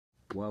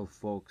Well,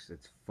 folks,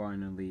 it's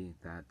finally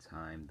that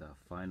time, the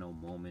final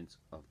moments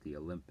of the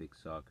Olympic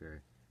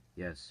soccer.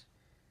 Yes,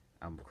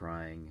 I'm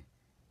crying,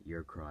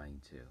 you're crying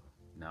too.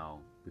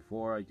 Now,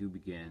 before I do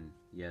begin,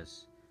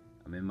 yes,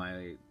 I'm in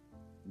my,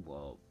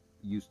 well,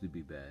 used to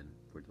be bed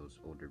for those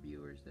older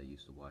viewers that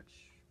used to watch,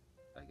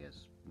 I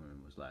guess, when it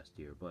was last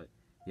year. But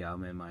yeah,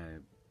 I'm in my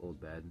old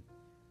bed.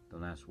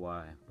 Don't ask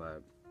why,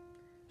 but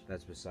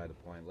that's beside the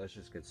point. Let's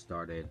just get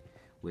started.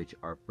 Which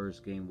our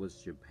first game was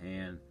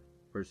Japan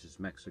versus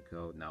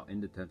Mexico. Now in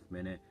the 10th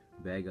minute,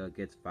 Vega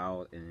gets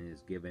fouled and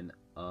is given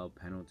a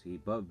penalty,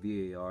 but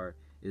VAR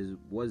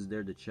was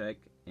there to check,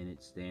 and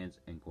it stands,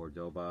 and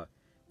Cordoba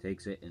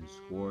takes it and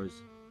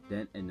scores.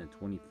 Then in the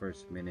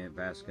 21st minute,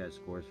 Vasquez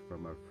scores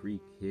from a free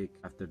kick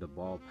after the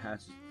ball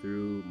passes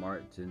through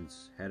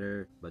Martin's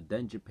header. But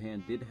then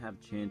Japan did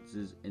have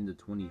chances in the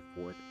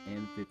 24th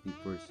and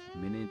 51st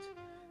minute.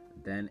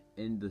 Then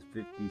in the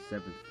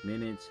 57th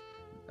minute,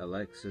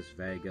 Alexis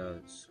Vega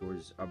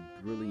scores a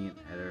brilliant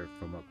header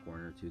from a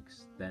corner to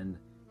extend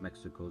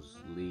Mexico's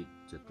lead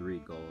to 3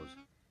 goals.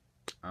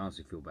 I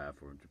honestly feel bad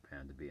for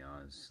Japan, to be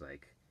honest.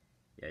 Like,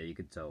 yeah, you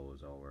could tell it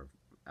was over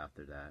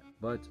after that.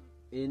 But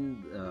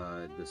in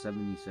the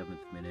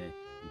 77th minute,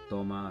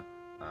 Itoma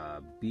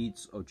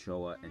beats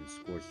Ochoa and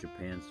scores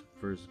Japan's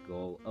first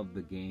goal of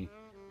the game.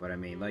 But I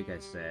mean, like I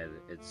said,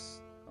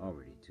 it's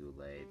already too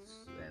late.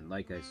 And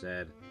like I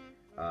said,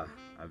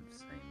 I've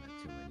saying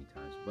that too many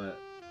times. But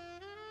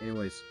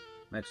anyways,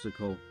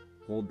 Mexico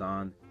hold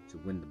on to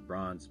win the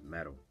bronze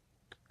medal.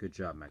 Good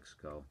job,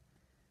 Mexico.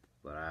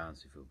 But I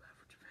honestly feel bad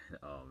for Japan.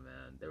 Oh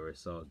man, they were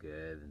so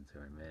good in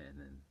tournament, and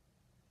then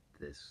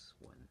this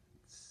one.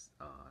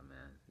 Oh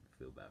man, I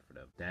feel bad for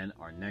them. Then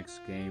our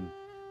next game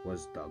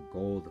was the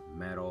gold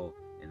medal,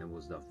 and it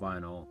was the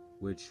final,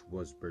 which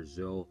was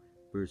Brazil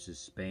versus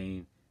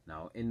Spain.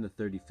 Now in the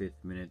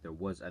 35th minute, there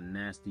was a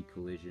nasty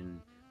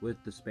collision with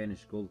the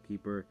Spanish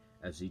goalkeeper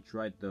as he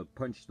tried to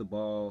punch the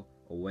ball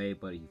away,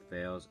 but he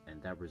fails,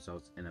 and that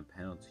results in a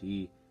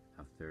penalty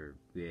after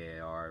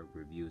VAR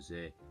reviews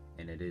it,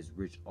 and it is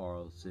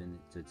Richarlison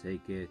to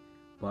take it.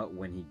 But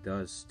when he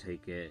does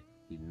take it,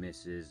 he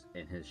misses,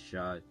 and his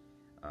shot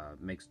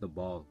makes the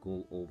ball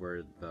go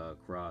over the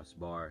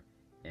crossbar,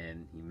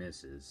 and he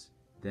misses.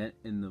 Then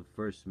in the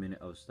first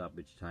minute of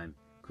stoppage time,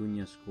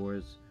 Cunha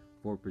scores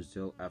for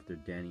Brazil after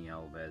Dani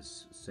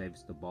Alves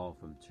saves the ball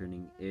from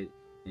turning it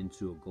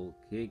into a goal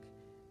kick,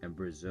 and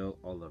Brazil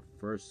are the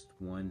first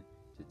one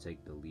to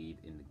take the lead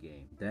in the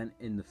game. Then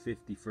in the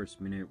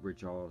 51st minute,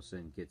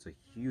 Richarlison gets a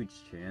huge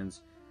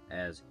chance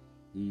as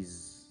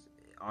he's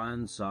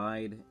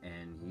onside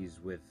and he's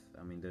with,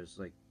 I mean, there's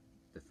like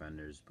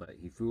defenders, but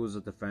he fools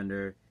a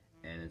defender,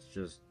 and it's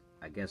just,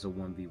 I guess, a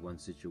 1v1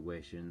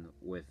 situation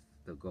with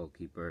the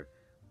goalkeeper.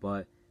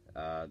 But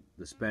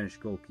the Spanish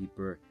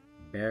goalkeeper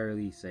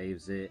barely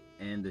saves it,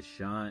 and the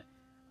shot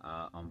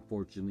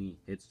unfortunately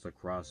hits the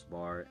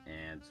crossbar,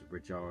 and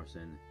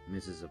Richarlison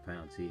misses a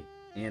penalty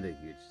and a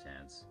huge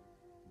chance.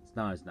 It's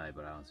not his night,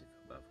 but I honestly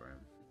feel bad for him.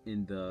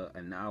 In the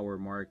an hour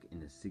mark, in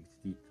the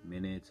 60th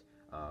minute,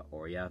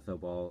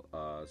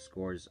 Oyarzabal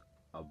scores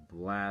a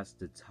blast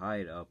to tie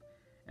it up,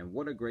 and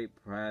what a great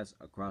pass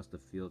across the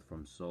field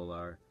from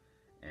Solar,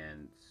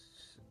 and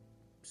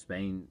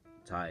Spain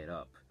tie it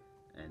up.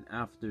 And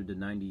after the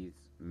 90th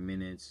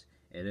minutes,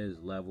 it is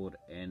leveled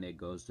and it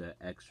goes to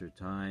extra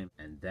time.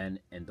 And then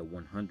in the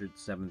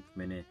 107th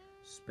minute,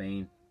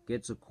 Spain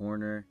gets a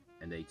corner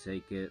and they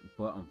take it,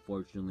 but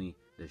unfortunately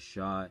the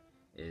shot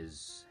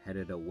is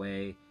headed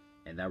away,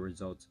 and that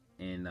results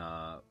in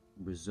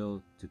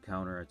Brazil to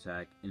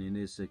counterattack, and it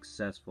is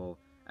successful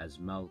as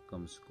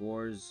Malcolm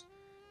scores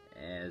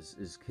as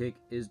his kick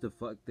is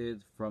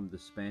deflected from the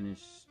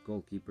Spanish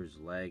goalkeeper's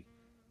leg,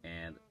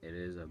 and it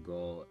is a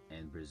goal,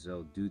 and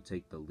Brazil do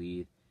take the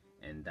lead,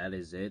 and that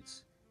is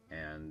it.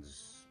 And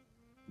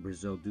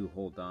Brazil do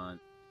hold on,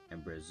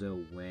 and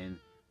Brazil win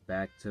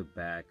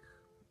back-to-back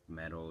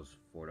medals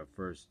for the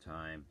first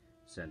time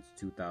since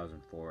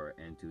 2004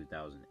 and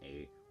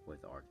 2008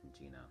 with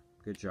Argentina.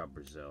 Good job,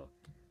 Brazil.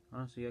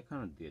 Honestly, I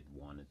kind of did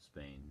wanted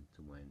Spain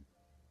to win.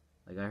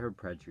 Like, I heard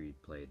Pedri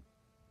played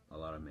a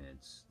lot of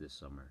minutes this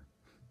summer.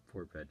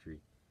 Poor Pedri.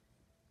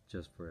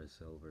 Just for a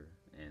silver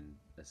and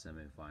a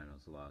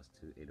semifinals loss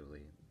to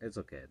Italy. It's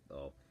okay,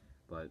 though.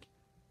 But,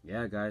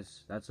 yeah,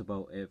 guys, that's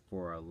about it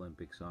for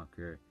Olympic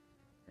soccer.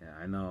 Yeah,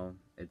 I know,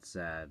 it's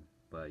sad,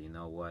 but you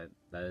know what?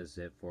 That is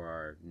it for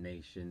our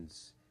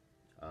nation's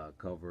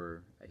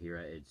cover here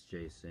at It's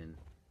Jason.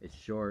 It's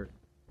short,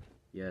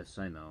 yes,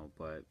 I know,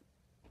 but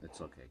it's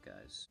okay,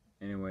 guys.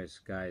 Anyways,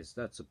 guys,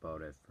 that's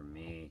about it for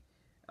me.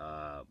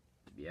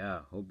 Yeah,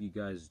 hope you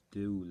guys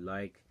do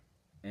like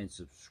and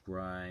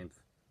subscribe.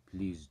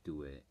 Please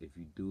do it. If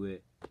you do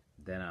it,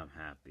 then I'm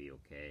happy,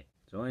 okay?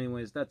 So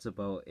anyways, that's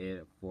about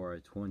it for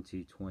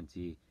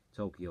 2020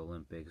 Tokyo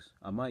Olympics.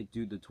 I might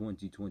do the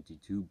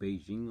 2022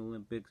 Beijing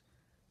Olympics.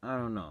 I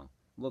don't know.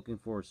 Looking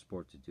for a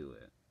sport to do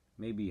it.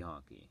 Maybe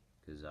hockey,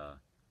 because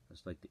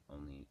that's like the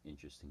only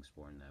interesting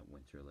sport in that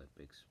Winter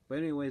Olympics. But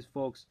anyways,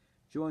 folks,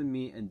 join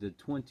me in the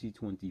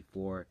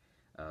 2024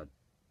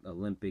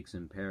 Olympics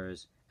in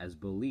Paris, as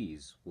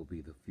Belize will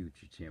be the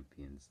future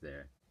champions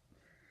there.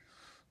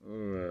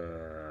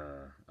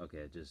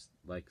 Okay, just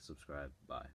like, subscribe, bye.